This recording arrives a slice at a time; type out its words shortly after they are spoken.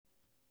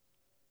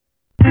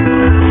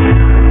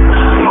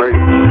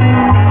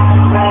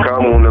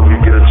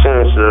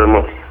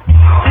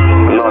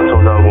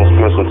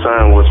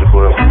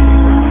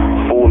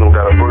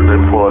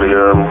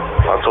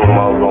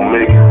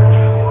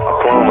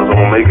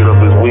get up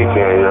this weekend,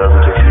 yeah.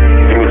 Just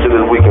give me to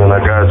this weekend, I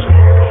got you.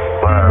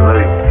 Bye, love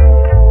you.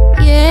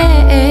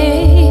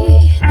 Yeah,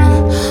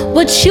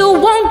 what you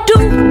won't do,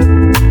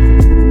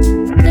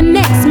 the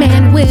next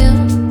man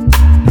will.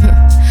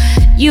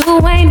 You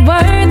ain't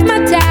worth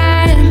my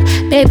time,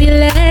 baby,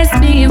 let's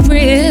be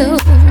real.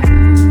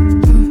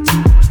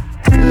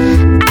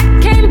 I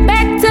came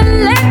back to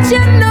let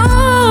you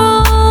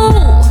know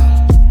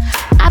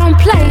I don't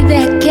play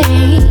that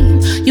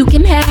game. You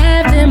can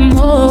have them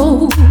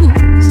hoes.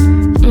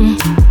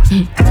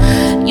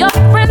 Your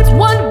friends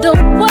wonder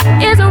what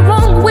is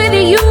wrong with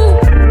you,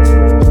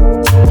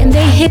 and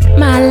they hit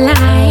my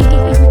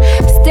line,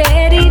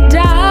 steady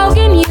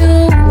dogging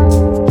you.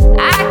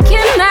 I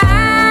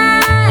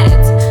cannot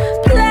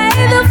play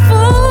the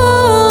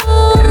fool.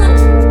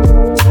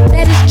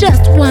 That is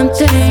just one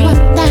thing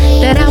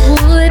that I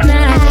would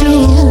not do.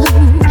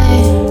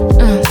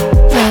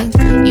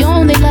 You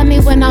only love me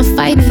when I'm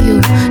fighting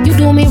you. You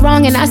do me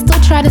wrong and I still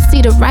try to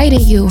see the right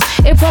in you.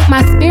 It broke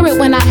my spirit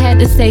when I had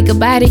to say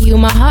goodbye to you.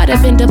 My heart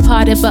had been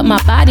departed, but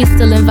my body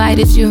still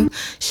invited you.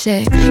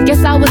 Shit,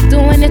 guess I was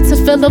doing it to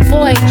fill a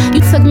void.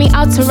 You took me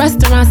out to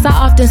restaurants I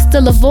often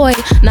still avoid.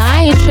 Nah,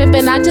 I ain't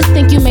tripping, I just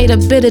think you made a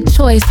bitter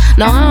choice.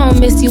 No, I don't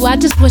miss you, I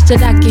just wish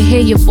that I could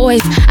hear your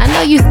voice. I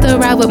know you still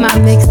ride with my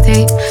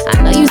mixtape.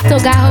 I know you still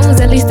got hoes,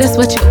 at least that's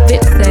what your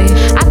bitch say.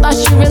 I thought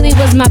you really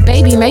was my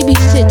baby, maybe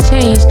shit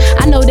changed.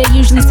 I know they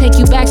usually take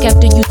you back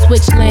after you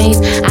switch lanes.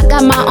 I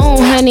got my own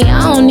honey,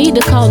 I don't need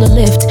to call a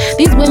lift.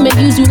 These women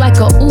use you like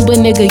a Uber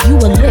nigga, you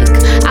a lick.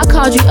 I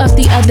called you up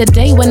the other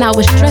day when I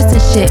was stressing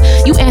shit.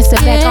 You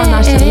answered back all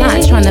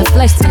nonchalant, trying to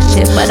flex and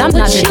shit, but I'm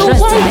not addressing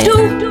it.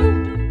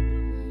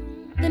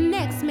 The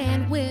next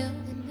man will.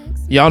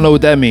 Y'all know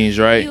what that means,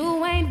 right?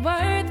 You ain't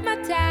worth my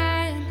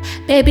time,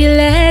 baby,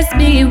 let's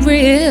be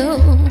real.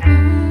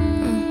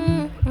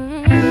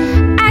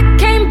 I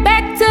came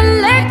back to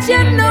let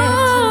you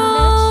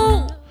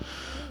know.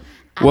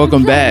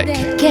 Welcome back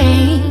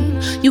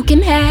you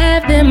can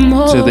have them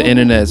all. to the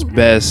internet's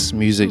best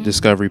music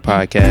discovery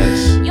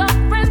podcast. Your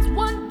friends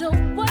wonder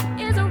what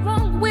is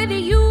wrong with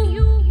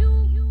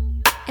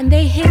you, and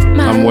they hit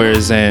my I'm Where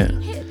Is Ant.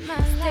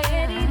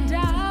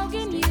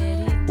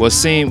 What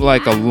seemed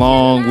like a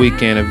long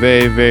weekend, a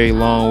very, very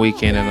long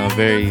weekend, and a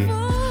very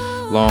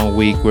long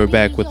week. We're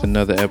back with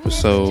another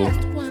episode,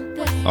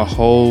 a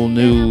whole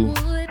new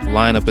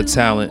lineup of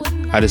talent.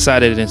 I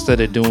decided instead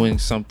of doing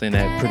something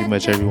that pretty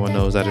much everyone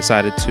knows, I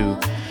decided to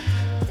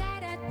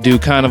do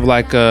kind of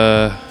like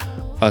a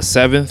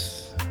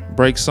seventh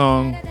break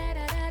song.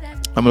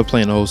 I'm gonna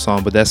play the whole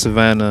song, but that's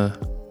Savannah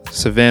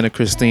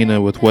Christina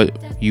with What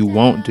You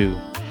Won't Do,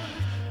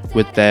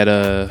 with that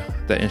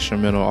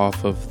instrumental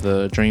off of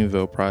the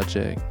Dreamville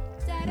project.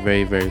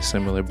 Very, very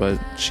similar, but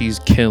she's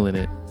killing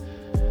it.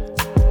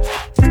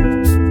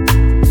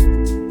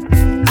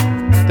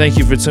 Thank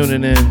you for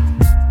tuning in.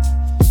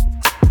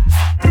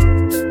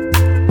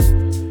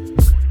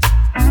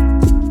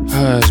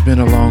 It's been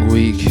a long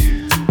week,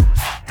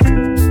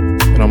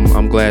 but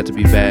I'm glad to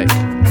be back.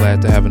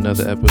 Glad to have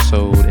another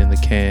episode in the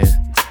can.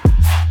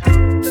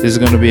 This is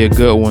going to be a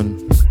good one.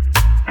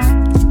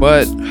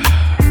 But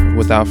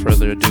without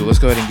further ado, let's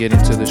go ahead and get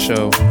into the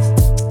show.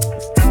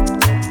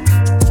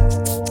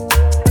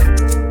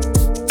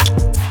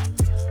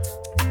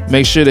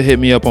 Make sure to hit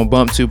me up on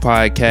Bump 2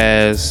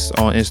 Podcast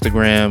on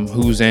Instagram,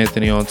 Who's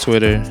Anthony on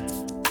Twitter.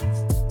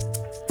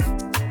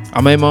 I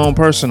made my own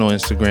personal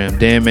Instagram,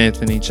 Damn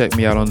Anthony. Check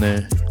me out on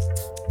there.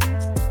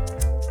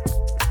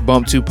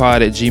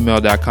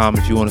 Bump2pod@gmail.com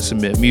if you want to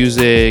submit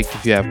music,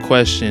 if you have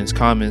questions,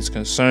 comments,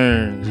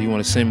 concerns, you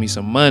want to send me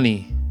some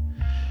money.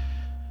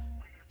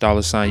 $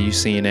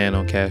 UCNN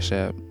on Cash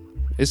App.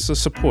 It's a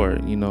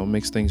support,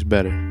 makes things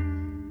better.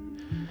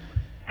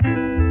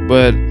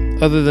 But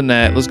other than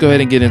that, let's go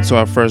ahead and get into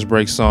our first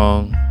break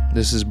song.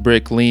 This is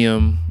Brick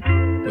Liam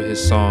with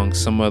his song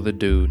Some Other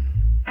Dude.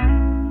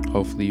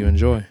 Hopefully you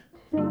enjoy.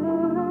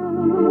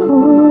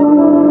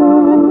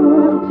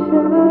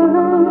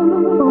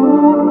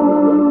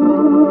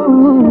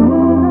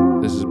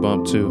 This is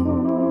Bump 2.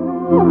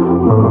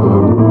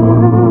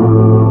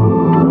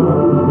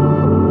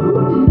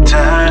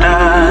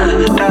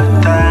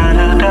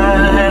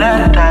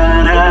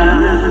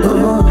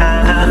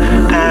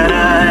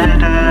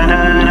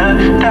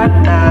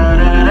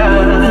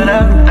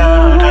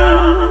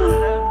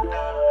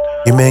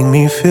 You make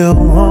me feel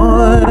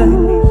warm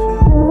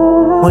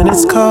when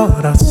it's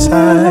cold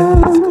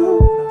outside.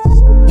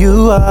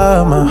 You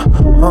are my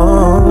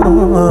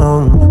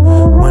home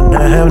when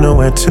I have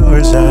nowhere to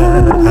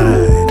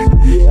reside.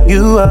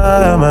 You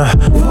are my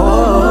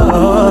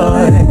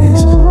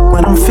voice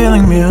when I'm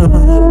feeling mute,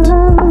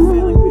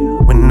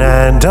 when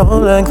I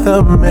don't like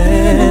the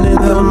man in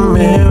the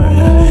mirror.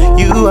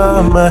 You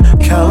are my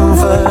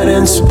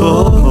confidence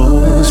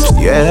boost.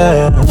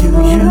 Yeah, you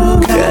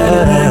got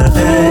it like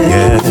that.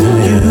 Yeah,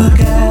 you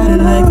got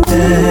it like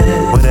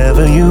that.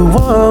 Whatever you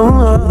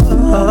want,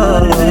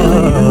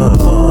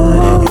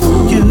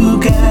 you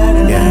got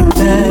it like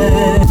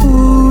that.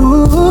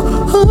 Ooh,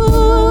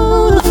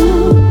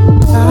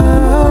 I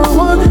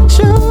want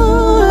you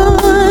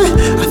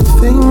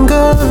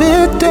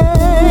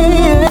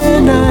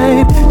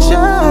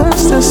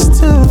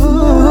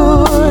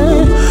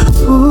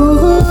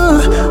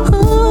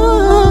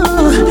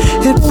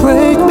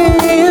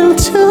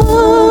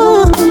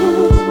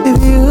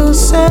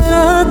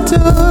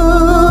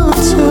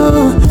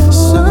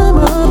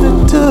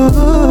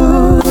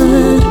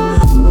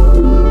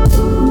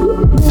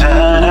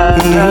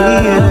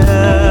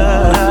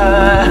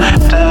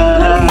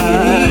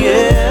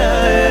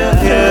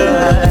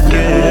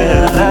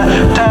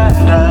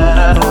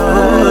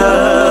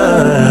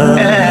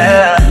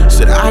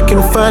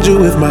find you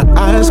with my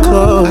eyes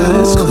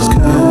closed.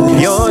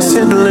 Your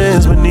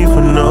semblance beneath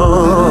my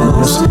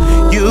nose.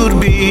 You'd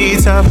be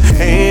top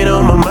 8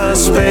 on my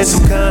MySpace.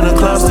 I'm kinda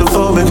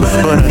claustrophobic,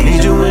 but I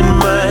need you in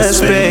my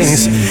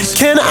space.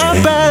 Can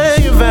I buy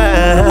you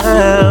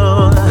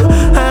vow?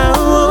 I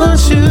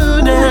want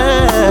you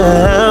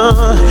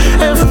now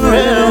and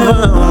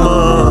forevermore,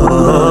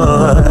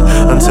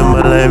 until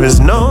my life is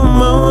no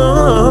more.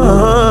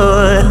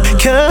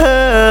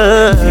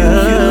 'Cause you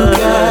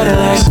got it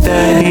like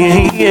that,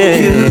 yeah.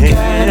 You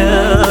got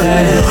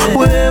it,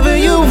 whatever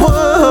you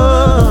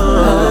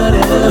want,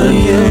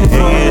 yeah,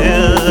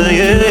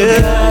 yeah,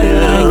 got it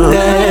like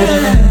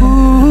that.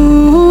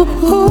 Ooh,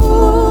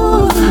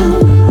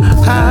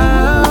 I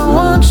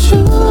want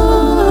you.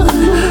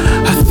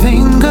 I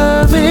think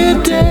of it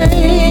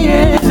day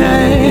and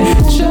night,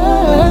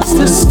 just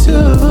us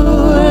two.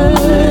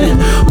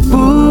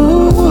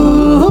 Ooh,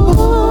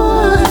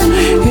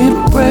 it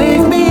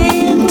break me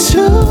in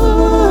two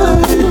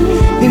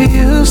if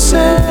you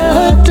said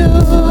I do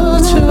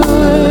to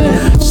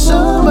it.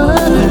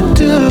 Somebody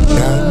do.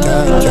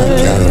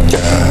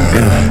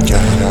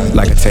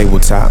 Like a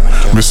tabletop,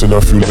 missing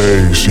a few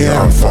legs,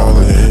 yeah, I'm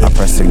falling. I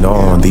press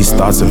ignore on these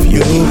thoughts of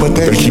you, but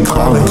they keep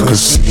calling,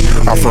 cause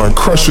I find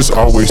crushes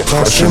always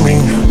crushing me.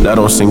 That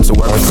don't seem to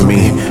work for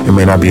me. It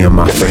may not be in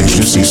my face,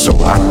 you see, so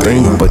I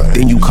think. But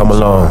then you come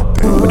along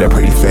with that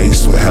pretty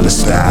face, with hella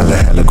style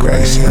and hella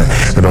grace,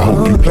 and I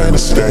hope you plan to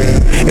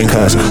stay. And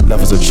cause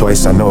love is a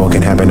choice, I know it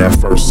can happen at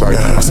first sight.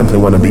 I simply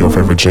wanna be your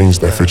favorite jeans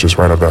that fit just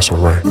right, if that's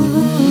alright.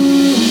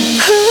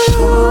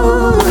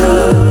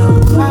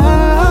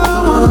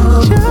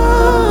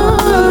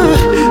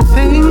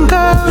 Think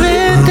of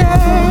it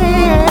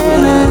day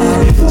and night,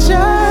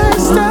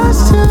 just us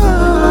two.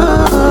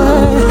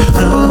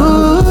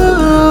 Ooh,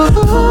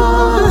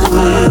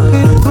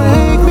 it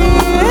break me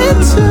in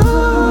two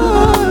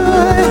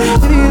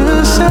if you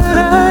said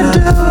I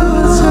do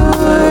to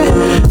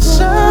it.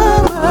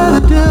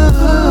 Somebody do.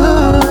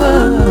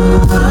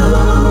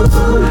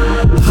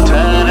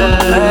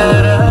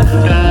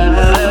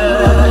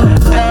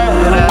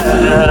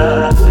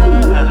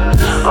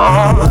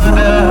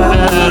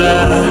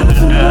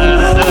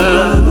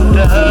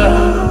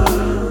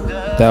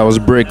 That was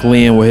Brick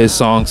Lynn with his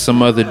song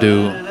Some Other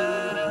Dude.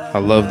 I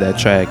love that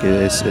track.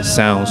 It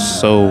sounds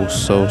so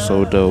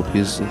dope.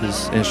 His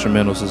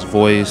instrumentals, his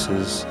voice,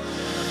 his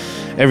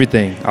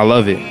everything. I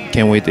love it.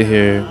 Can't wait to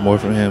hear more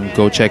from him.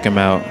 Go check him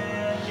out.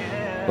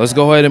 Let's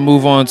go ahead and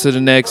move on to the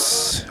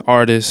next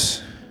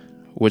artist,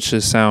 which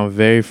should sound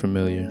very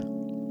familiar.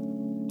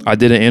 I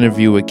did an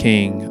interview with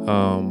King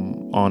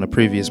on a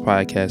previous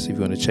podcast. If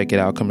you want to check it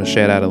out, coming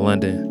straight out of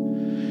London.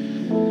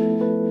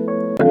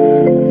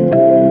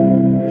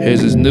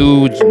 Here's his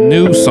new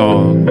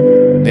song.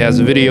 He has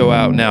a video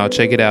out now.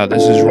 Check it out.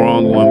 This is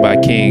Wrong One by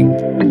King.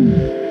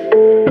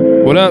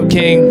 What up,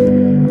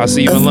 King? I'll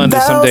see you in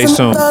London someday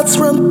soon. Thoughts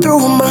run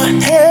through my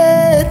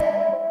head.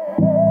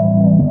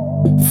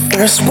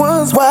 First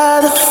one's,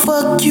 why the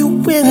fuck you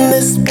in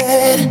this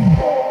bed?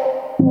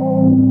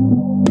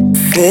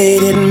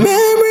 Faded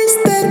memories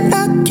that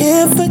I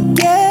can't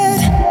forget.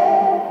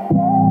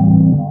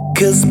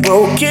 'Cause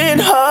broken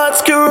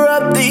hearts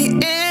corrupt the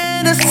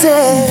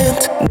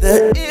innocent.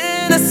 The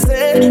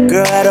innocent.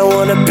 Girl, I don't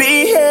wanna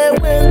be here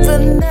when the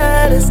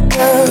night is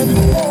done.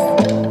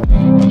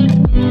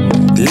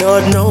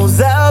 Lord knows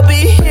I'll be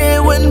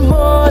here when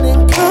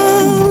morning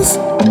comes.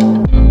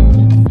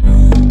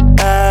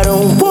 I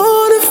don't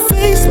wanna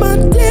face my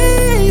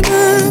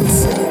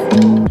demons.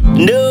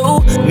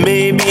 No,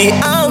 maybe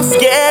I'm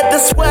scared,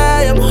 that's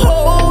why I'm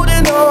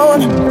holding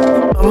on.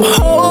 I'm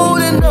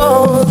holding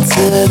on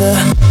to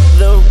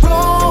the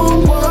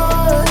wrong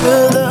one,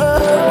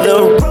 the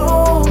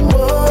wrong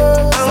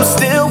one. I'm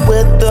still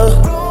with the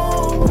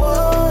wrong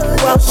one,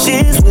 while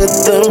she's with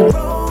the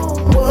wrong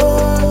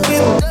one.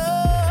 With the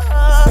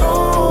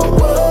wrong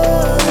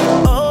one,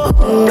 oh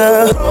no,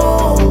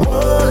 wrong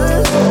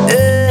one,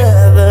 yeah,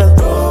 the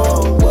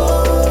wrong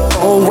one.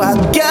 Oh, I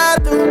got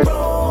the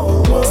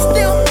wrong one.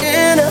 Still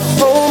in a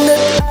home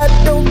that I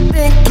don't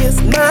think is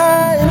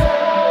mine.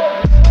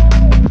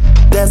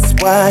 That's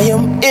why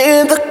I'm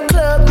in the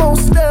club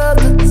most of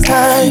the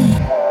time.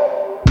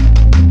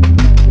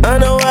 I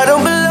know I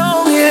don't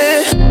belong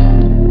here.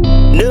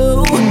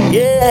 No,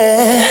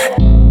 yeah,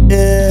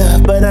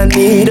 but I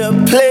need a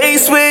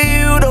place where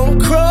you don't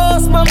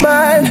cross my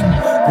mind.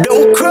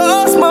 Don't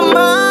cross my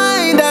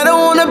mind. I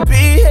don't wanna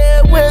be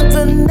here when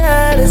the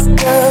night is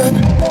done.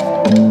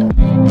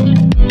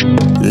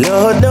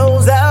 Lord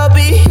knows I'll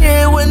be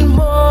here when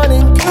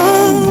morning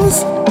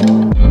comes.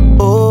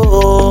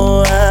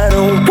 Oh, I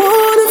don't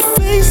wanna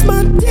face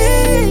my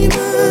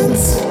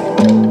demons.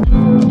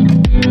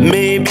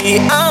 Maybe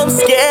I'm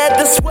scared,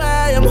 that's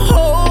why I'm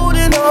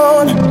holding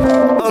on.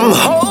 I'm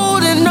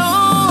holding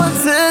on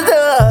to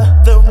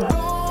the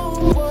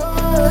wrong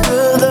one,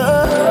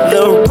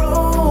 the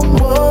wrong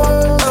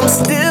one. I'm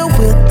still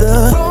with the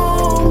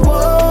wrong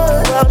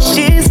one, while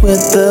she's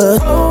with the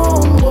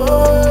wrong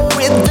one,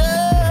 with the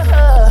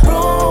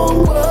wrong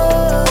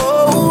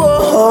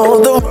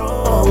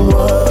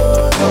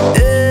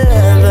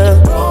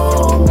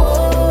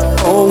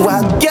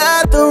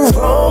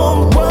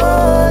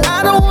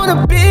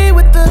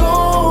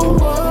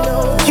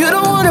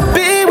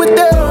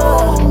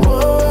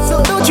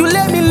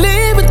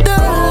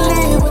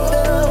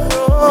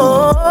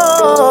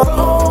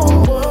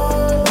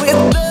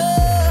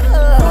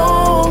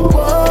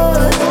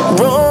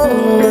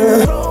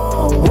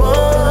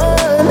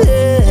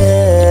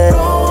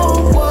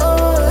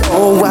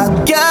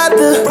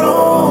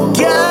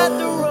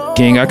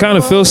King, I kind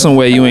of feel some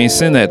way you ain't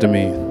send that to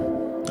me.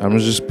 I'm gonna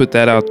just put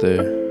that out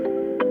there.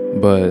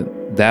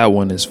 But that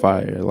one is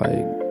fire.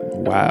 Like,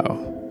 wow.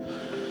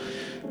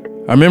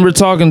 I remember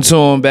talking to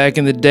him back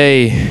in the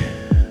day,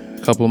 a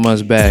couple of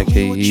months back.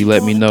 He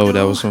let me know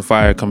there was some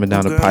fire coming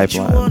down the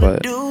pipeline.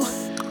 But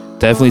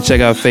definitely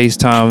check out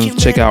FaceTime.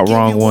 Check out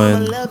Wrong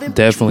One.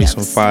 Definitely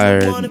some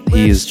fire.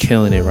 He is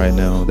killing it right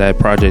now. That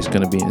project's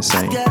gonna be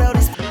insane.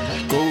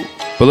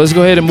 But let's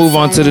go ahead and move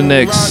on to the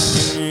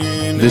next.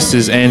 This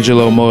is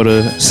Angelo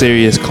Moda,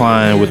 Serious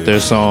Klein with their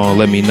song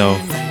Let Me Know.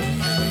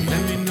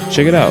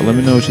 Check it out. Let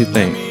me know what you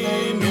think.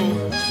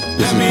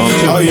 This is Bump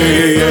 2. Oh,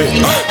 yeah.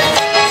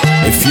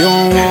 If you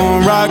don't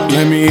want rock,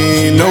 let me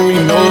know.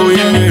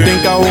 Yeah.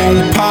 Think I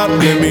won't pop,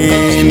 let me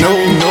know.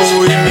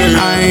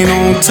 Yeah. I ain't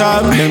on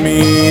top, let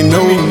me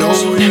know.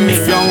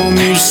 If y'all want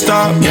me to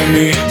stop, let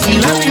me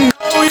know.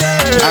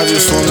 I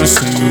just wanna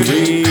see you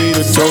read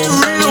the dope.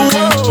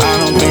 I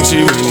don't think she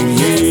really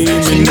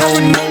needs me no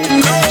more.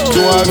 Do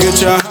I get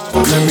your heart?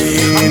 Let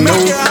me know.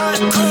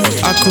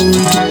 I could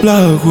read the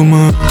block with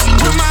my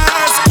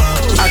eyes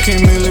closed. I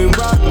can't really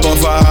rock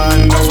off a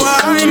high note.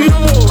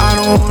 I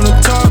don't wanna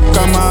talk,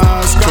 got my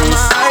eyes closed.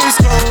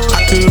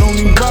 I could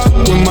only rock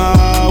with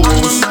my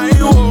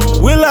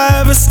woes. Will I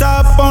ever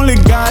stop? Only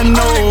God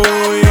knows.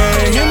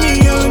 Yeah, hit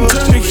me up and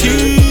turn the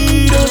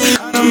heat up.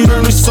 I done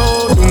burn the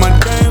soul through my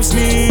damn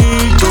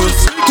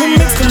sneakers. Who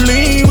mix the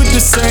lean with the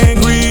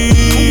sangria?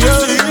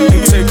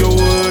 And take the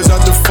words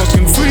out the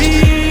fucking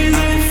freezer.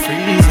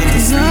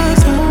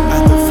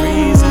 Out the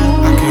freezer.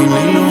 I can't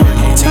leave no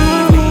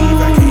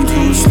leave. I can't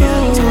do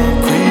slow.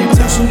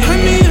 Had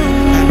me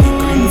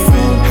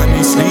grieving. Had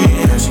me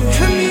sleeping.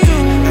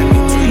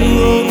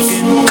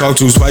 Talk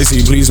too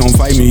spicy, please don't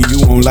fight me.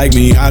 You won't like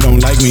me, I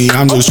don't like me.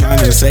 I'm just trying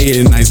to say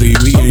it nicely.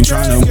 We ain't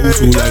trying to move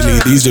too lightly.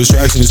 These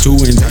distractions too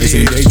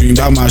enticing. Daydream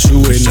about my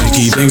shoe at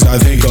Nike. Things I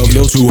think of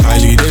little too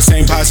highly. This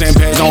ain't pots and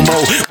pans no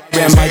more.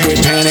 Ran mic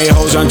with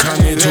pantyhose, I'm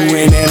turning into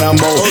an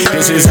animal.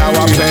 This is how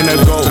I plan to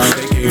go.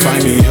 They can't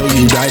find me, hell,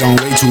 you died on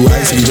way too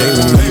icy. They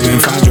won't even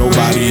find your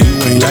body. You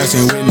ain't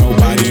lasting with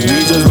nobody.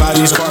 We just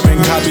bodies, carbon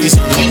copies.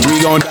 We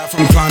gon' die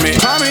from climate.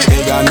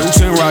 They got nukes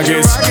and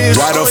rockets.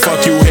 Why the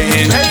fuck you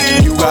hating?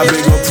 You got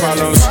bigger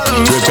problems.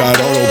 Whipped out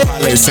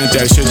autopilot, sent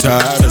that shit to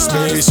outer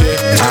space.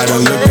 I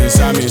done looked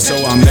inside me, so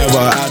I'm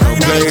never out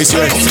of place.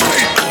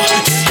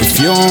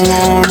 If you don't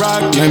want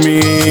rock, let me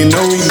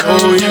know.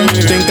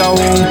 Think I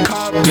won't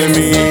pop, let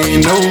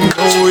me know.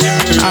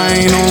 I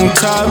ain't on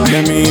top,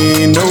 let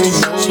me know.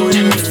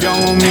 If y'all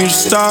want me to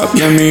stop,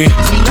 let me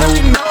know.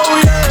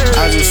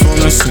 I just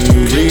wanna see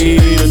you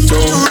read the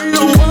door.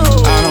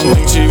 I don't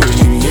think she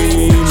really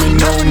need me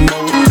no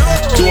more.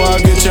 Do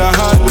I get your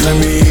heart? Let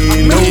me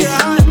know.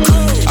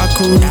 I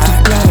could read the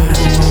blood.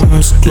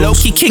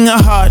 Low-key king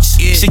of hearts,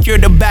 secure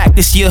the back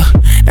this year.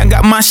 I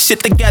got my shit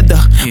together,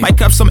 might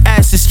cup some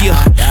ass this year.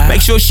 Make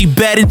sure she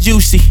bad and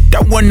juicy,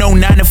 don't want no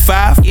 9 to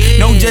 5.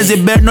 No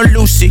Jezebel, no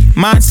Lucy,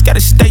 mine's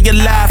gotta stay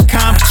alive.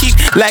 Calm, cheap,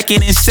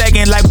 lacking in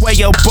second, like where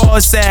your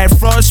balls at.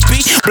 Frost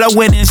speak,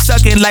 blowing and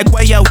sucking like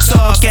where your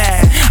talk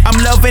at. I'm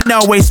loving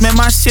always, man,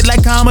 my shit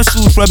like Kama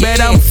Sutra.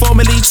 Bet I'm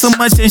formally too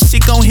much and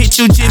shit gon' hit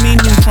you Jimmy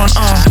Neutron.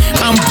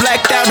 I'm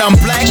blacked out, I'm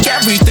black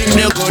everything,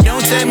 nigga.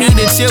 Don't tell me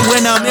to chill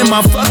when I'm in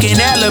my fucking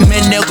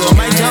element, nigga.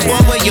 Might jump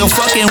over your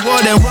fucking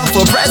wall and run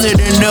for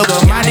president,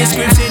 nigga. My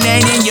description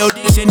ain't in your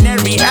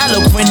dictionary,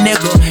 eloquent,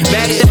 nigga.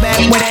 Back to back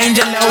with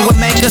Angelo would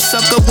make a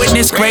sucker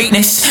witness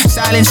greatness.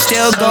 Silence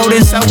still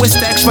golden, so it's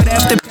stacks for them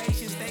to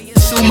patience. They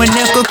assume a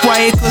nigga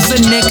quiet cause a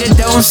nigga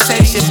don't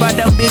say shit. But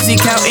I'm busy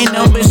counting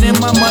numbers in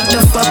my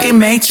motherfucking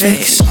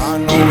matrix. I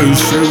know it's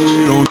shit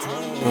we don't talk.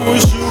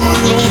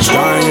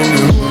 Dying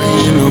and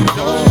bringing a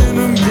call.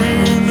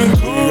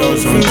 We got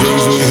some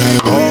things we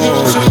ain't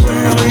all.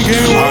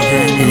 I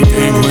can't even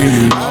think when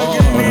you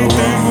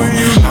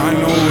I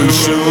know it's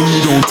shit we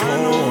don't talk.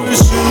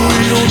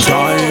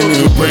 Dying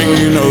and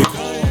bringing a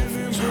call.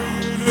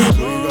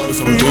 We got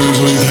some things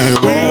we can't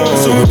roll.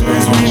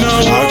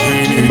 I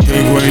can't even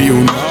think when you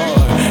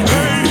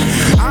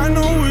I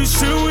know it's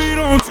shit we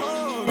don't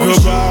talk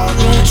about.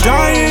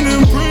 Dying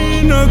and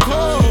bringing the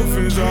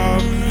coffins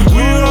out.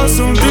 We got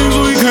some things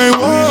we can't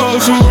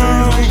walk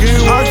around.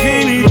 I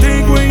can't even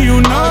think when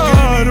you're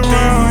not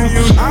around.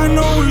 I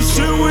know it's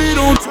shit we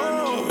don't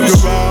talk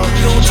about.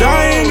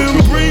 Dying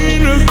and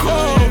bringing the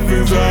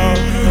coffins out.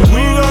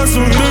 We got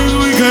some things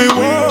we can't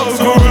walk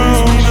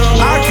around.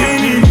 I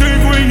can't even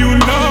think when you're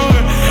not.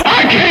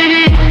 I can't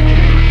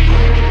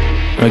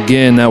even.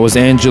 Again, that was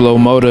Angelo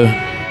Moda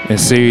and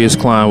Serious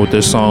Klein with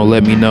their song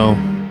Let Me Know.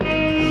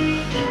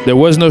 There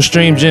was no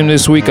Stream Gym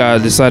this week. I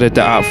decided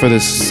to opt for the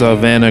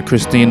Savannah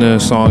Christina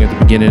song at the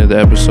beginning of the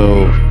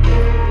episode.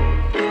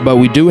 But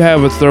we do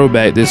have a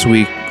throwback this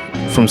week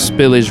from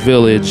Spillage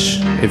Village,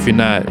 if you're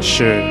not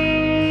sure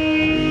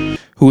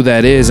who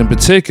that is in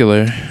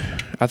particular.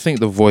 I think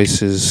the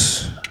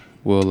voices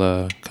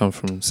will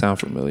sound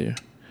familiar.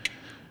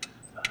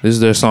 This is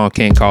their song,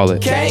 Can't Call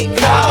It. Can't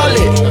call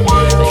it,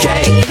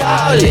 can't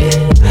call it.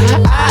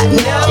 I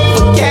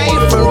never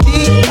came from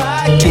deep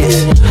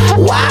pockets.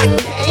 Why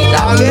can't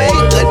I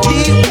make a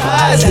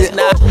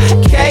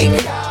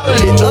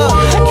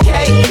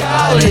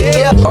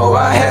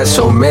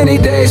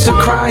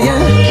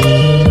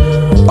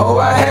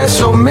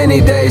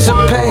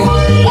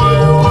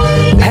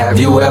Have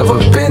you ever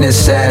been as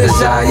sad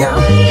as I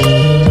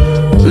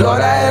am?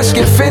 Lord, I ask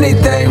if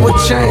anything would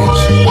change.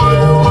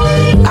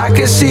 I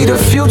can see the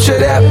future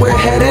that we're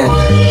heading.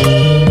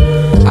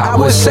 I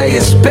would say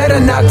it's better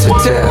not to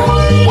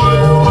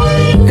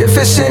tell. If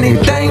it's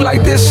anything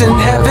like this in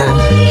heaven,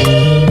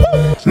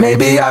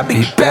 maybe I'd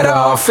be better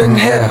off in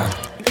hell.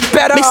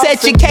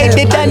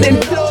 Miseducated,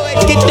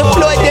 unemployed, get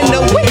deployed in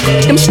the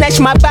wind. Them snatch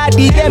my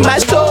body and my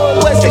soul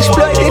was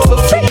exploited for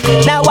free.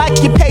 Now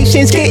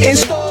occupations getting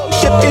sold,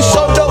 shipping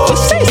sold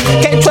overseas.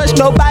 Can't trust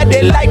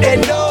nobody like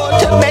that, no,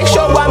 to make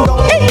sure I'm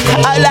gon' eat.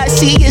 All I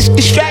see is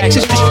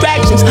distractions.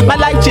 My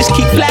life just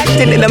keep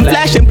flashing and I'm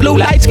flashing blue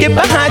lights. Get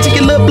behind you,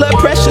 your little blood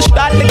pressure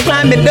starting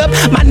climbing up.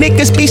 My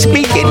niggas be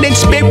speaking in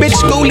spirit,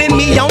 schooling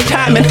me on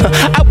timing.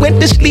 I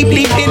went to sleep,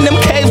 leaving them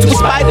caves with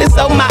spiders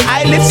on my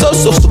eyelids. So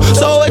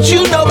what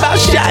you know about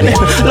shining?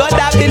 Lord,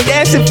 I've been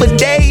dancing for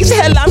days.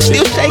 Hell, I'm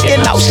still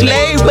shaking out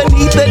slave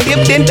beneath the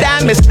dipped in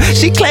diamonds.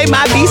 She claim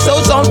I be so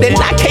zoned and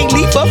I can't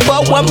leave her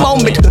for one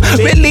moment.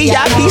 Really,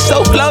 I be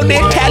so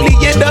floated,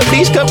 tallying up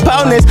these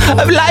components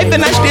of life,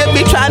 and I still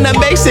be trying to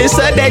make sense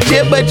of that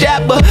jibber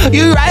jabber.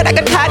 You right, I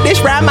can tie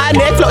this round my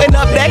neck, floating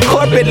up that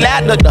corporate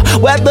ladder.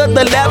 Whether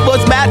the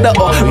levels matter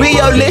or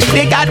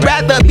realistic, I'd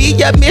rather be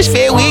a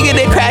misfit. We get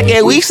it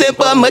cracking, we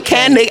simple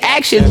mechanic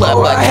action, but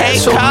I had can't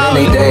so call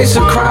many days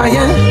of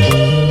crying.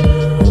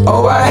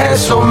 Oh, I had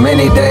so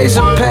many days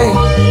of pain.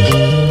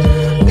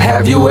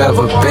 Have you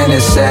ever been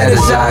as sad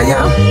as I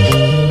am?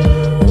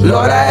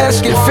 Lord, I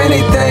ask if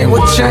anything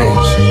would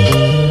change.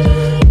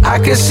 I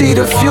can see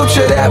the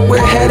future that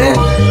we're heading.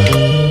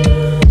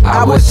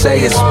 I would say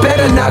it's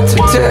better not to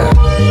tell.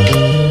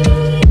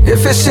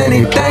 If it's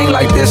anything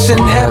like this in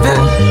heaven,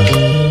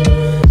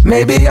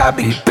 maybe I'd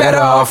be better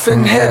off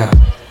in hell.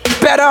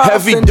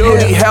 Heavy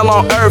duty, hell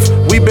on earth.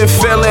 We've been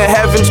feeling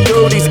heaven's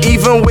duties.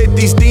 Even with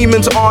these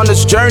demons on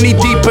this journey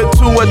deeper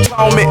to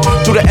atonement.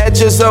 Through the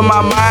edges of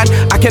my mind,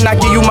 I cannot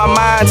give you my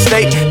mind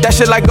state. That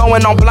shit like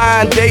going on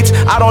blind dates.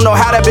 I don't know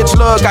how that bitch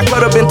look, I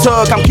could've been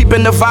took. I'm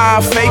keeping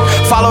divine faith.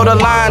 Follow the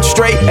line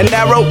straight and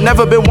narrow.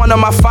 Never been one of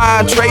my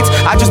fine traits.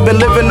 I just been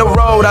living the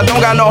road. I don't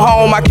got no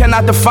home, I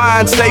cannot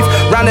define safe.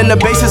 Rounding the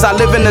bases, I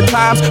live in the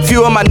times.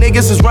 Few of my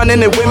niggas is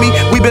running it with me.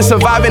 We been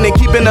surviving and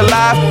keeping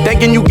alive.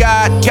 Thanking you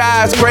God,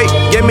 God's great.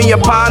 Give me a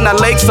pond, our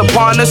lakes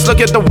upon us. Look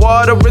at the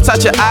water, rinse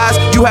out your eyes.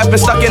 You have been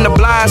stuck in a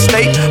blind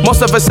state.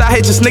 Most of us out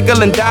here just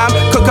nickel and dime.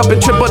 Cook up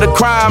and triple the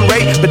crime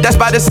rate. But that's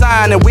by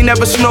design and we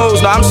never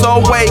snooze. No, I'm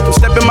so awake, I'm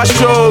stepping my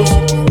shoes,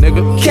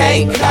 nigga.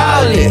 Can't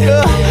call it,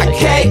 I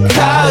can't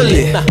call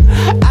it.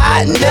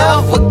 I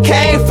never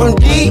came from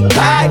deep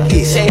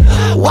pockets.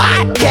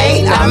 Why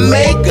can't I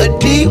make a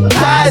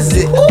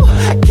deposit?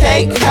 I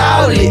can't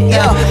call it,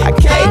 I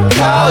can't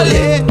call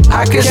it.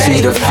 I can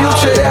see the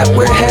future that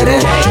we're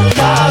heading.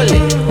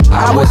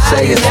 I would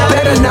say it's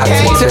better not to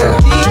tell.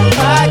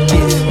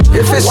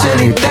 If it's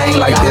anything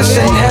like this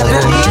in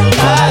heaven,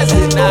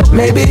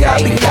 maybe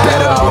I'll be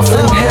better off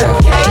in hell.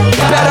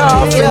 Better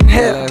off in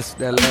hell.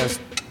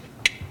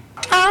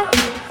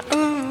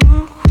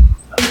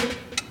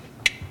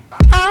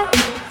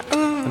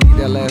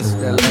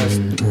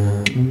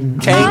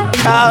 Can't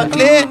call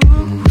it,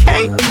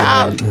 can't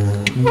call it,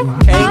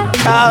 can't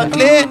call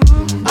it,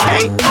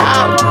 can't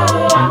call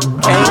it,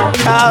 can't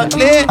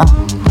call it.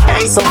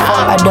 So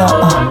far I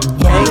done,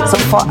 so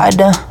far I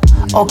done.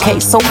 Okay,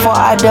 so far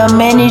I done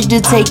managed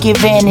to take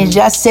advantage.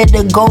 I set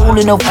the goal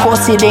and of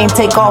course it ain't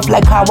take off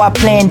like how I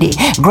planned it.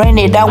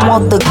 Granted, I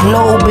want the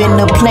globe and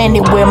the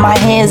planet where my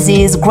hands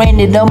is.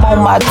 Granted, I'm on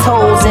my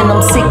toes and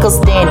I'm sick of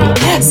standing.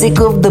 Sick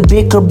of the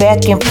bicker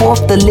back and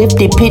forth, the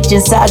lifted pitch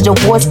inside your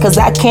voice. Cause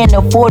I can't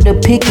afford to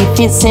pick it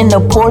fits in the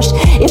Porsche.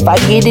 If I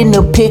get in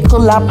the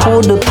pickle, I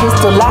pull the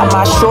pistol out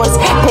my shorts.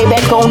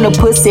 Payback on the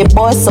pussy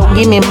boy, so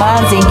give me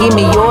mines and give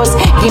me yours.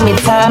 Give me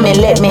time and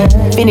let me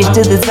finish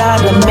to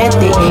design the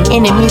method.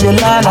 Enemy the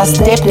line, I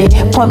stepped it.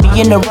 Point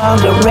me in the wrong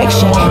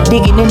direction.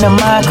 Digging in the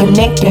mind,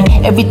 connecting.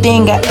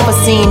 Everything I ever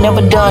seen, never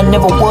done,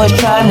 never was.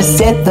 Trying to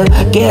set the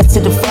gas to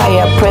the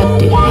fire, I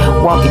prepped it.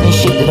 Walking in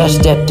shit that I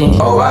stepped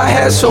in. Oh, I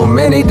had so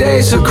many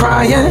days of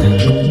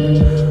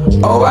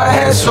crying. Oh, I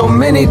had so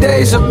many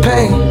days of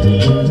pain.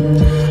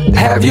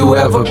 Have you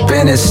ever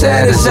been as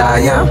sad as I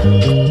am?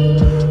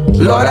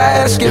 Lord, I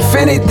ask if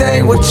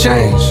anything would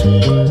change.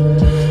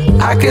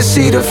 I can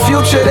see the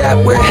future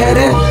that we're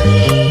heading.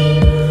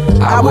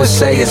 I would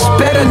say it's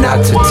better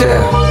not to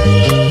tell.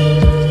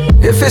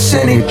 If it's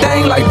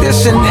anything like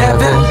this in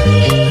heaven,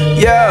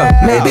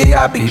 maybe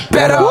I'll be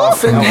better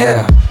off in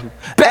hell.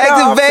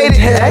 Activated,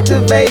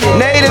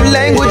 native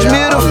language,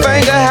 middle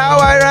finger, how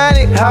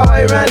ironic.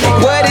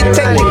 What it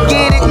take to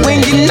get it when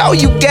you know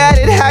you got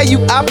it. How you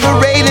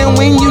operating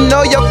when you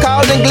know you're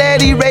called and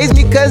glad he raised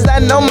me. Cause I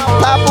know my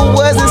papa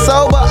wasn't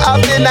sober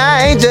often,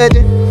 I ain't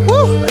judging.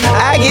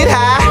 I get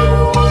high.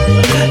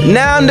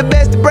 Now I'm the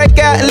best to break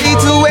out and lead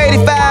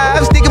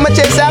 285. Sticking my my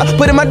chest out,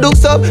 putting my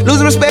dukes up,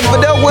 losing respect for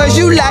the ones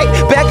you like.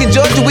 Back in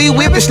Georgia, we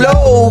whip it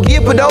slow.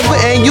 Get put over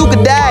and you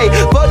could die.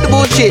 Fuck the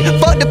bullshit,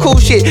 fuck the cool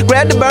shit.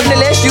 Grab the burner,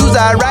 let's use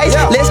our rights.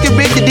 Let's get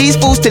rid of these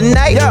fools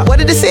tonight. What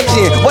a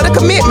decision, what a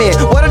commitment.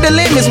 What are the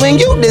limits when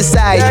you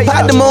decide?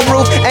 Pop the moon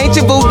roof,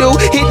 ancient voodoo.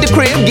 Hit the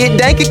crib, get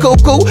danky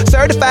cuckoo.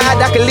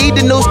 Certified, I can lead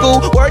the new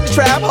school. Word the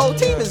tribe, whole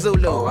team is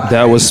Zulu.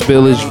 That was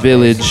Spillage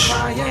Village,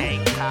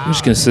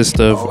 which consists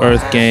of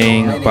Earth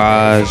Gang,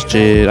 Boz,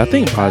 Jid. I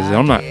think Boz,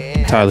 I'm not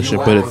entirely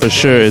sure, but for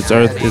sure it's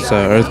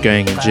Earth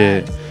Gang and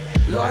Jid,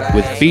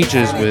 with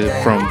features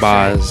from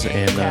Boz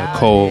and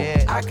Cole.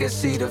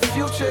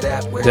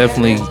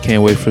 Definitely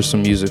can't wait for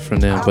some music from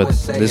them, but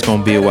this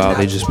gonna be a while.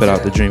 They just put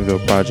out the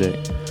Dreamville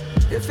project.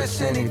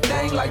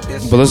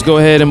 But let's go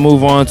ahead and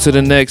move on to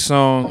the next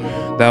song.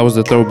 That was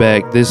the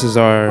throwback. This is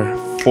our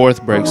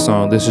fourth break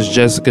song. This is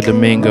Jessica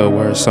Domingo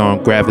with her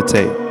song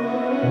Gravitate.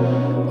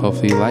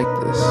 Hopefully you like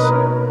this.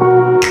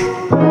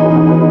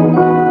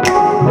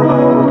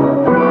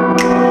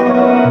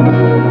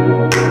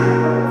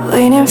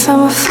 Waiting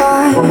from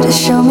afar to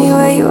show me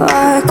where you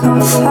are.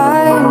 Come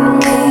find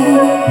me.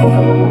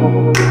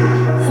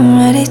 I'm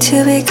ready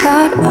to be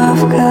caught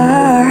off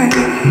guard.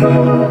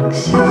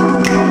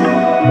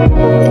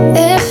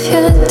 If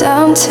you're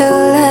down to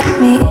let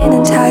me in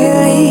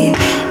entirely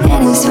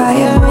and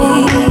inspire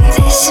me,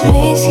 this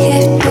means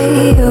give me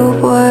a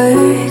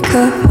work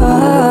of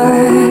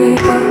art.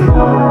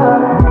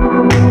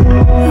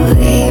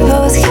 We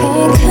both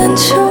can't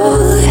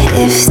control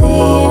if the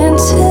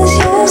answer's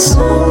yes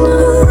or no.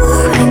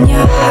 When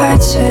your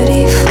heart's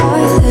ready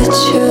for the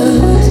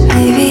truth,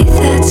 maybe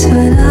that's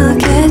when I'll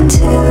get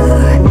to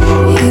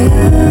you.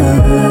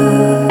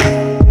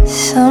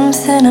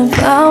 Something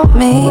about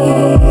me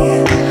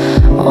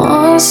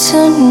wants to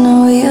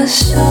know your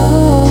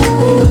soul.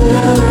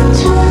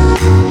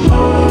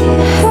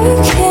 I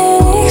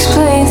can't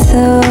explain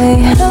the way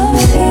I'm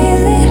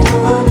feeling.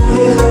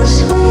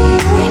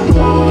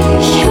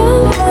 Your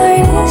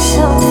mind is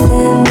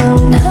something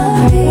I'm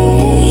not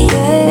reading.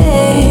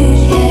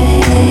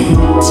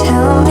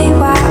 Tell me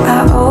why I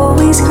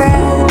always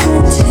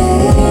gravitate to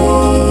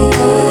you.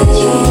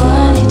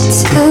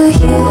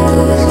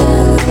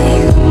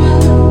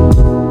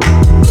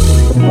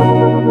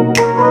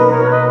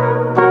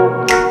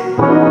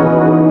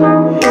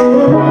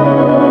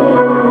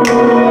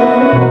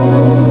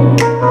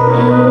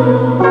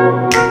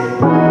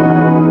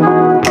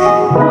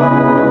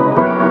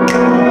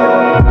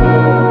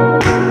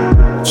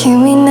 Can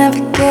we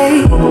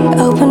navigate?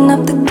 Open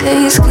up the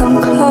gates, come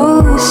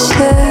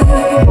closer.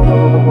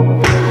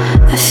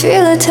 I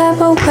feel a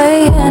type of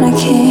way and I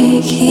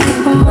can't keep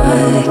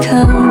my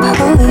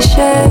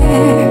composure.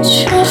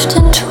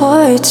 Drifting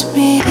towards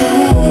me,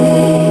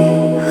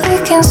 we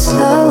can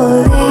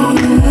slowly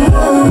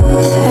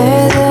move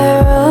further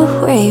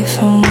away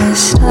from the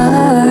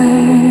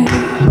start.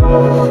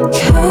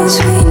 Cause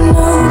we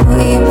know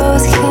we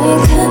both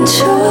can't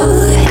control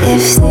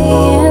if the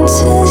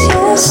answer's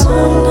yes or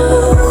no.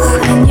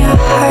 When your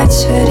heart's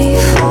ready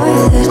for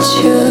the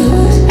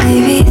truth,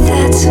 maybe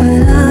that's when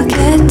I'll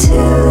get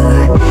to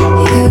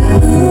you.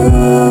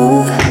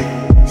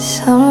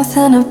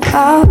 Something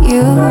about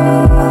you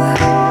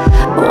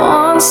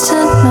wants to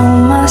know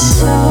my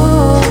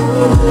soul.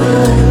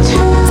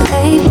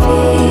 Baby,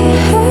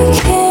 I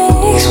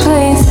can't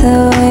explain the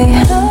way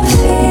I'm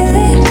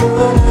feeling.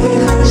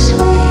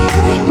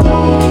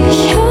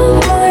 Your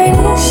mind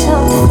is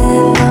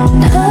something I'm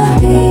not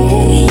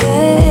reading.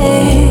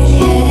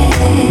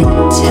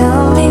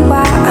 Tell me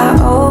why I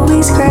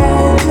always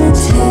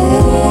gravitate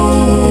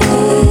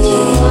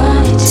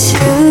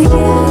to you.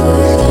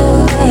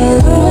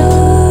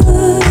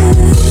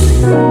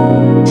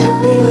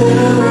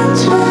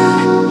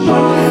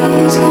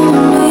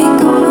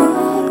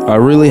 I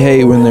really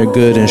hate when they're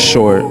good and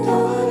short.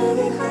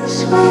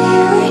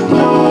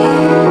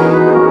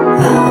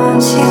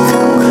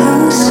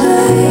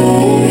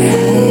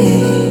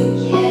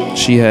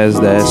 She has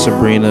that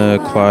Sabrina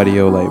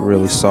Claudio, like,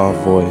 really soft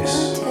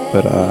voice,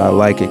 but I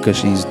like it because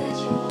she's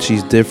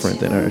different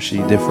than her.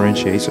 She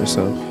differentiates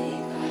herself.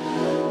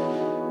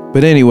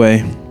 But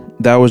anyway,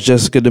 that was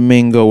Jessica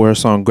Domingo with her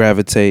song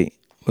Gravitate.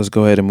 Let's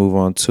go ahead and move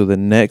on to the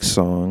next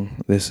song.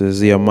 This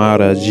is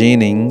Yamada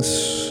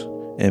Jennings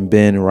and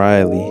Ben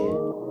Riley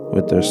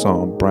with their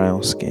song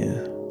Brown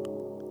Skin.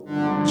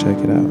 Check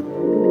it out.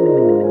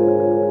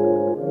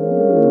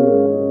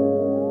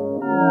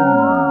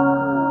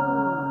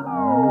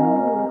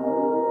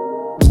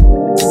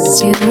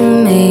 You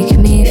make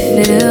me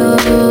feel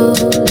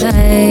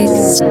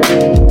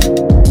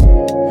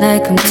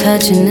like I'm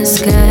touching the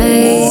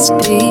sky,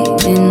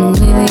 being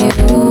with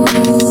you.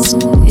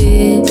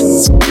 It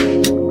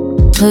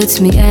puts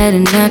me at a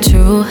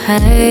natural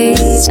height.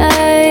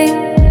 I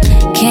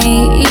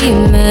can't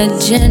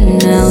imagine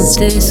how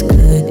this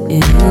could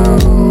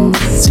end,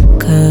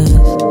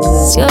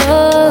 'cause your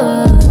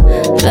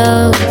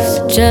love's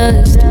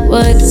just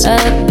what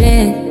I've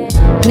been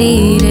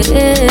needing.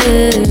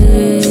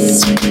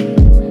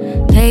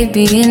 Hate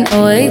being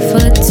away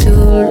for too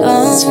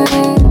long.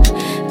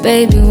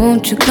 Baby,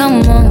 won't you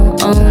come on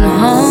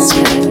home?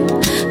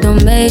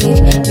 Don't make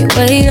me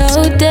wait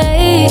all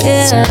day,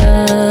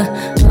 yeah.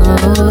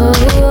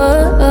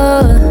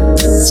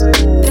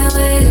 Been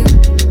waiting,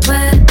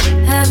 where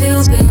have you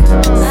been?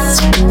 I've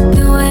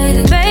been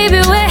waiting.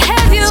 Baby, where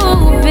have you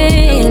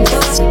been?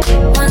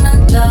 Wanna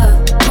love,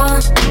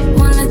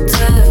 wanna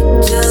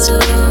touch you.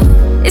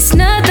 It's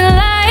nothing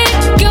like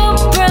your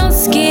brown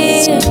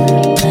skin,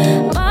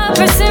 my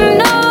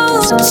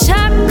personal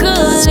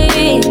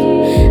chocolate.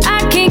 I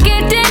can't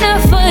get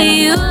enough for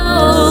you.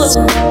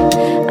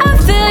 I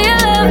feel your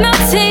love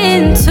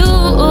melting too.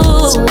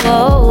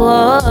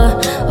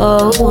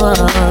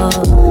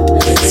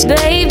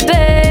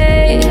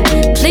 Baby,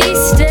 please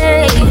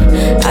stay.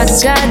 I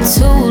got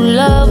to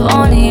love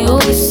on you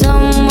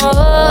some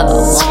more.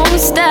 Won't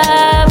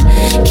stop,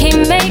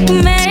 can't make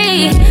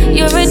me.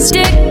 You're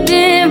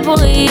addicted, boy,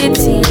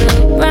 it's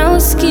your brown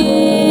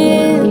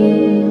skin.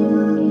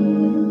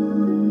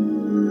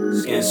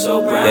 Skin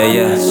so brown,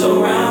 yeah.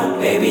 So round,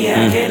 baby,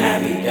 how can I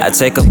be? I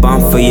take a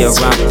bump for your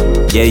rump.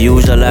 Yeah,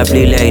 you's a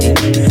lovely lady.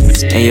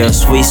 And your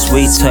sweet,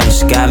 sweet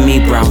touch got me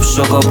brown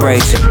sugar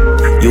brazen.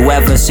 You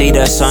ever see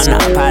the sun?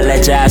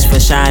 Apologize for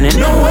shining.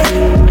 No way.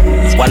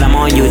 While I'm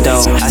on you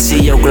though, I see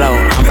your glow.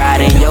 I'm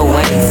riding your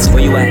way.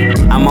 Where you at?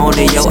 I'm on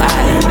to your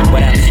island.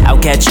 What up? I'll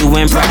catch you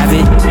in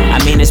private. I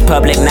mean it's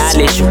public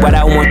knowledge. What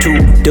I want to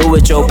do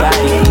with your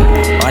body.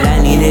 All I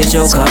need is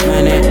your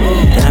covenant.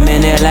 And I'm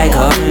in there like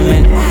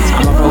government.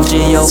 I'm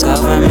approaching your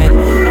government.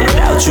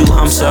 Without you,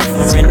 I'm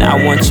suffering.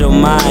 I want your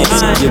mind,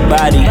 your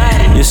body,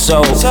 your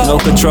soul, no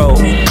control.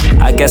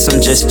 I guess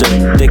I'm just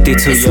addicted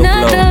to your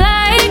glow. It's nothing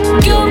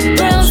like your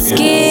brown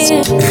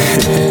skin,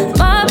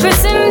 my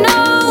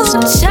personal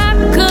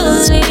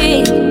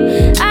chocolate.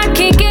 I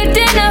can't get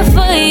enough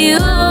for you.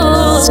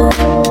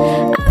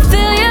 I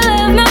feel your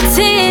love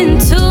melting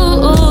too.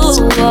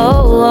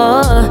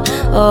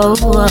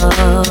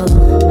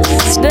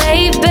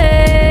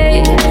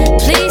 Baby,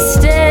 please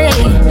stay.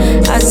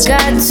 I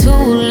got to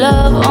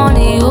love on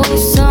you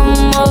some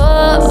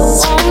more.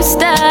 Won't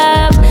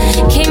stop,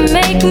 can't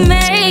make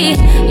me.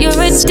 You're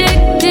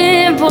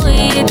addicted, boy,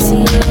 it's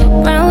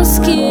your brown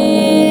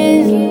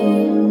skin.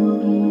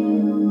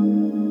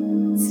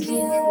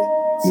 Skin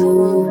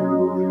tone.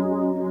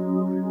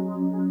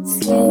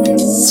 Skin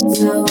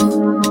tone.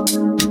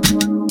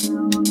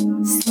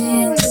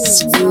 Skin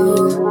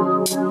tone.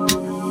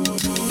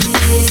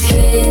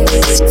 Skin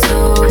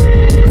tone.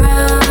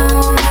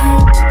 Brown.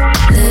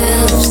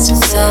 Lips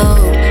so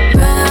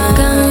brown.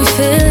 Got me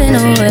feeling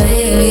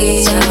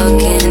away. How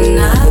can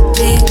I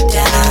be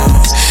down?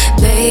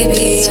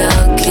 Baby,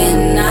 how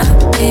can I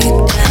be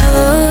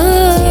down?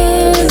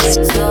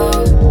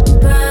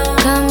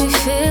 Got me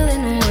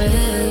feeling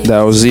away.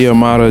 That was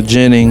Ziamata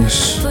Jennings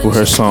with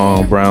her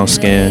song Brown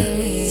Skin.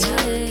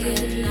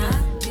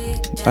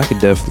 I could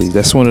definitely,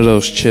 that's one of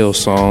those chill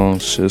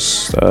songs,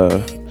 just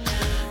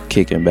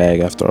kicking back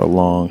after a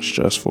long,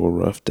 stressful,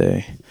 rough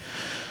day.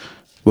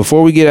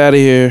 Before we get out of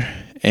here,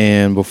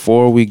 and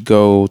before we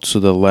go to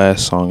the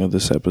last song of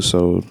this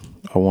episode,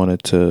 I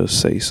wanted to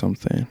say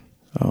something.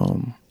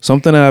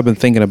 Something that I've been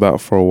thinking about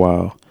for a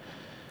while.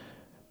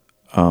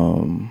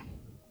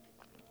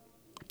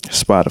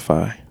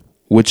 Spotify,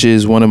 which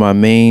is one of my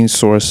main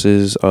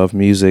sources of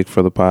music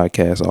for the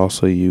podcast. I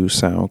also use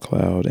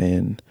SoundCloud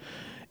and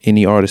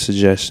any artist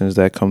suggestions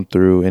that come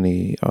through,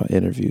 any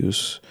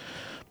interviews.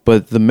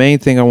 But the main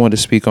thing I wanted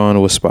to speak on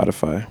was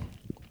Spotify.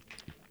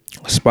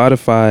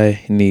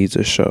 Spotify needs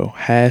a show.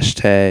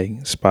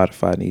 Hashtag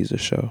Spotify needs a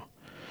show.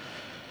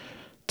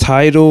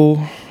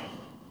 Tidal,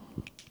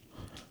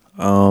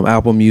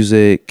 Apple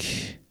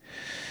Music,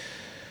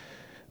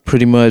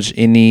 pretty much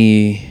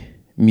any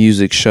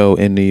music show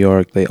in New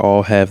York, they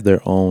all have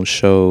their own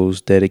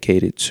shows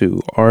dedicated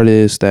to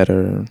artists that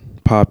are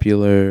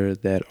popular,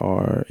 that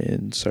are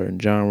in certain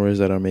genres,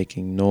 that are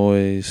making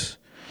noise.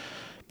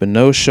 But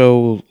no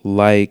show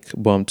like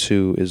Bump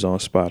 2 is on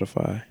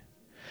Spotify.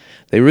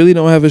 They really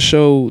don't have a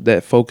show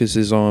that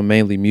focuses on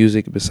mainly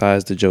music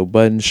besides the Joe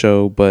Budden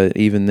show, but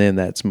even then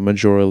that's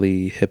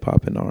majorly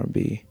hip-hop and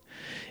R&B.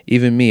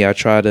 Even me, I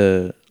try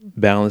to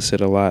balance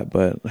it a lot,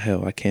 but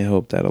hell, I can't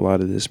help that a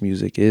lot of this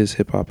music is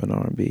hip-hop and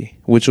R&B,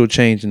 which will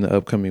change in the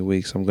upcoming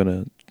weeks. I'm going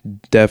to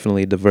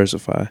definitely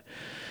diversify,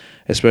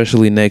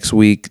 especially next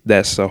week.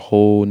 That's a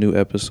whole new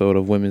episode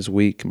of Women's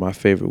Week, my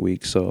favorite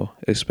week, so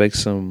expect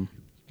some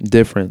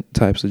different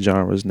types of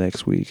genres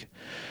next week.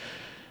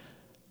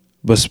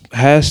 But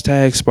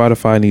hashtag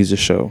Spotify needs a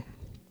show.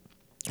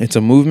 It's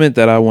a movement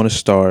that I want to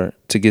start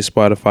to get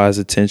Spotify's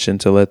attention,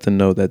 to let them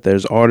know that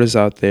there's artists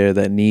out there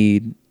that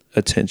need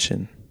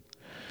attention.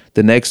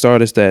 The next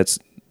artist that's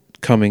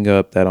coming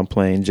up that I'm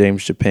playing,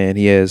 James Japan,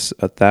 he has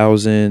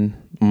 1,000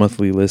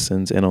 monthly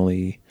listens and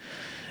only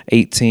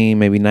 18,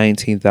 maybe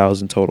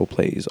 19,000 total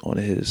plays on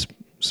his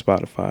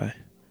Spotify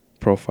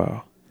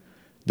profile.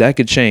 That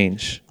could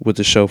change with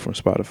the show from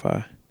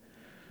Spotify.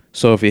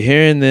 So if you're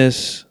hearing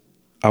this,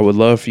 I would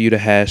love for you to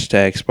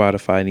hashtag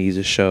Spotify needs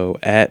a show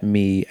at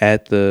me,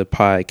 at the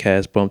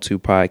podcast, Bump 2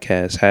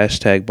 Podcast,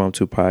 hashtag Bump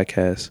 2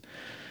 Podcast.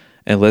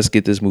 And let's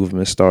get this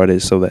movement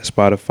started so that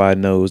Spotify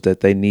knows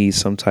that they need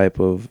some type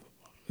of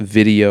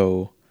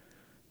video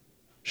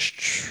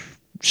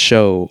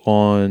show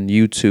on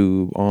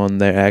YouTube, on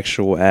their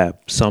actual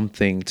app,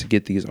 something to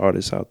get these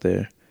artists out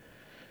there.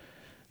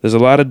 There's a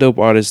lot of dope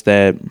artists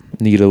that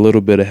need a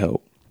little bit of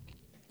help.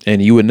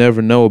 And you would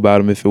never know about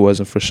them if it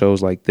wasn't for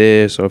shows like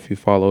this, or if you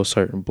follow a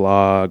certain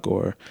blog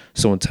or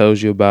someone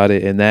tells you about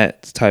it. And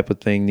that type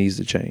of thing needs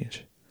to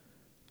change.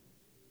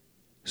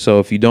 So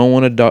if you don't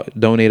want to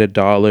donate $1,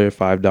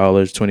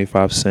 $5,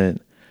 25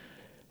 cents,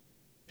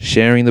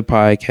 sharing the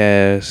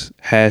podcast,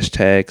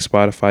 hashtag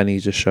Spotify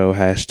needs a show,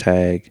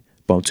 hashtag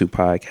Bump2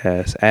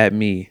 Podcast, at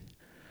me,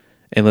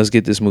 and let's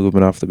get this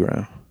movement off the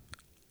ground.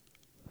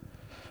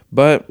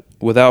 But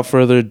without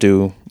further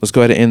ado, let's go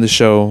ahead and end the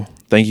show.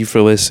 Thank you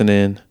for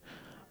listening.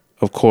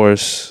 Of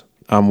course,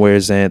 I'm Where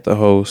Zant, the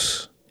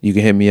host. You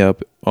can hit me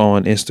up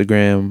on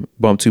Instagram,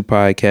 Bump2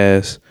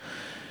 Podcast.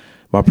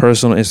 My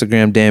personal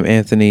Instagram, Damn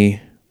Anthony.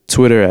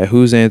 Twitter at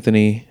Who's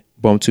Anthony.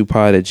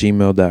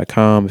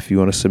 Bump2pod@gmail.com if you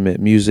want to submit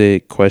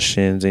music,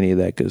 questions, any of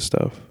that good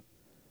stuff.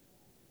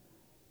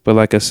 But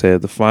like I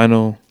said, the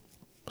final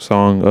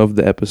song of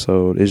the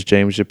episode is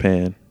James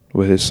Japan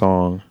with his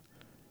song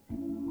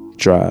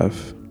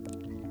Drive.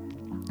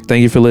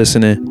 Thank you for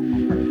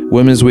listening.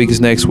 Women's Week is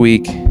next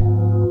week.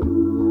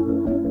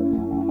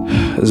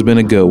 It's been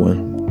a good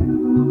one.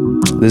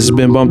 This has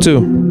been Bump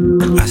 2.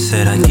 I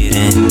said I get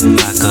in,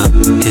 lock up,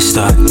 hit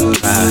start,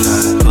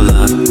 drive, pull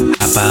up,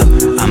 hop out,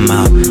 I'm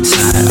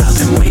outside. I've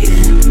been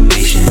waiting,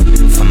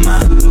 patient for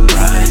my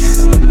ride.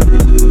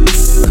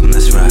 Come,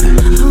 let's ride.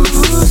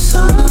 Oh,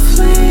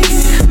 softly,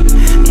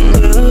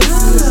 girl, I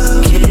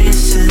love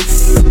kissing,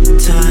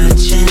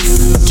 touching,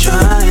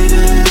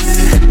 driving.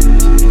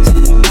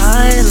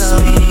 I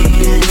love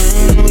speeding,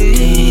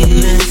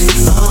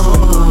 demons,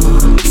 oh,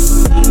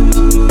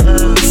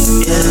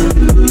 yeah.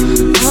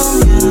 Oh,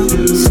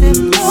 yeah, sip,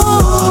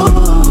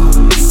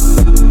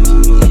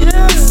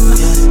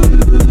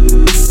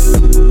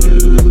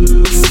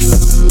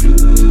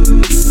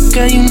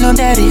 girl, you know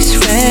that it's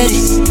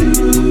ready.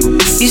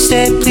 You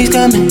said please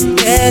come and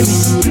get me.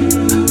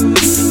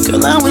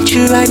 Girl, I want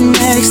you right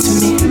next to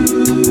me.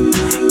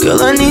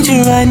 Girl, I need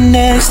you right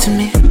next to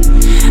me.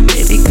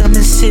 Baby, come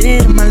and sit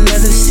in my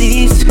leather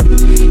seats.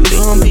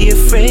 Don't be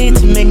afraid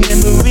to make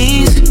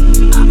memories.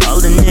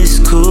 All in this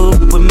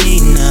coupe with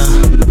me now.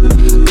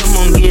 Come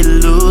on, get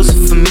loose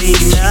for me now.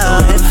 She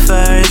gon' head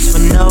first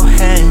with no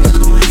hands.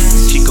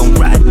 She gon'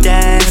 ride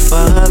that for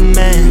her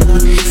man.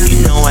 You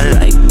know I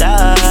like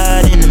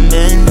that in the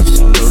Benz.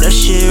 Throw that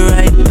shit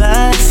right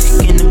back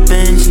in the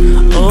Benz.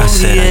 Oh, I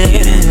said yeah. I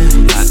get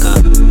in, lock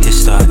up, hit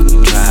start,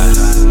 drive,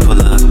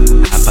 pull up,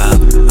 hop out,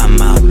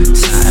 I'm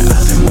outside.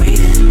 I've been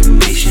waiting,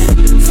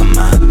 patient for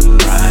my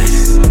ride.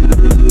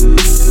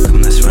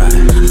 Come, let's ride.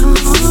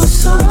 Oh,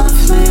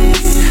 softly,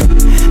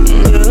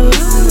 girl, I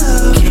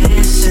love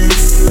kissing,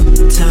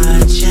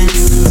 touching,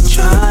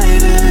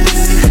 driving.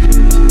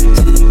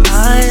 I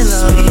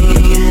love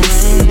speaking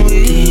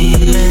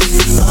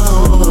demons,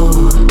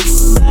 oh,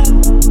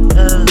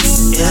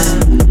 yeah,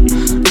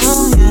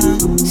 oh yeah,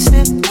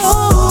 sip,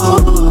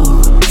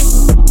 oh,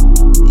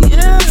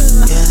 yeah,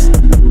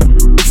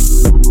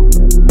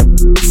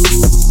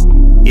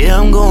 yeah,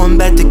 I'm going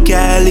back to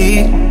Cali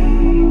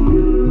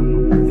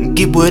and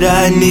get what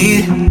I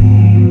need.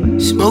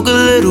 Smoke a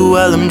little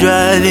while I'm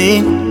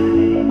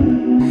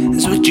driving.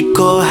 That's what you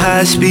call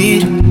high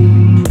speed.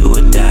 Do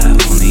or die,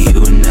 only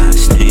you and I.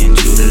 Staying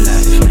true to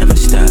life, never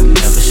stop,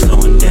 never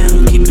slowing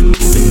down. Keep it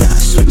moving, not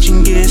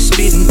switching gears,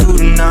 speeding through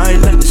the night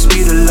like the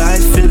speed of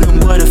light. Feeling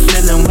what I'm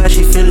feeling, while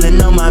she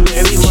feeling on my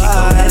berry wine. She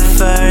gon' head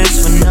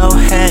first with no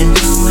hands.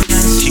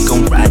 She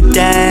gon' ride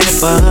that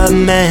for her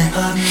man.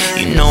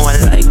 You know I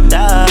like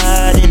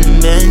that in the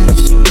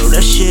Benz. Throw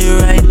that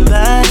shit right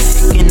back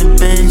in the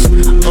Benz.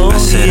 Oh, I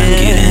said yeah. I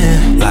get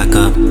in, lock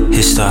up,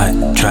 hit start,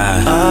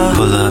 drive,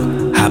 pull up,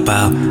 hop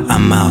out,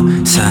 I'm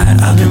outside.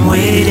 I've been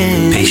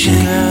waiting,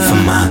 patient for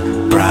my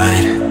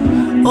bride.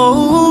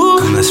 Oh,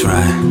 come, let's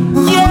ride.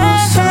 Yeah,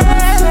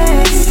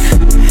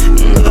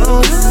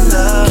 oh,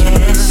 love,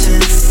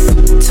 kissing,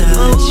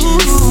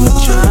 touching.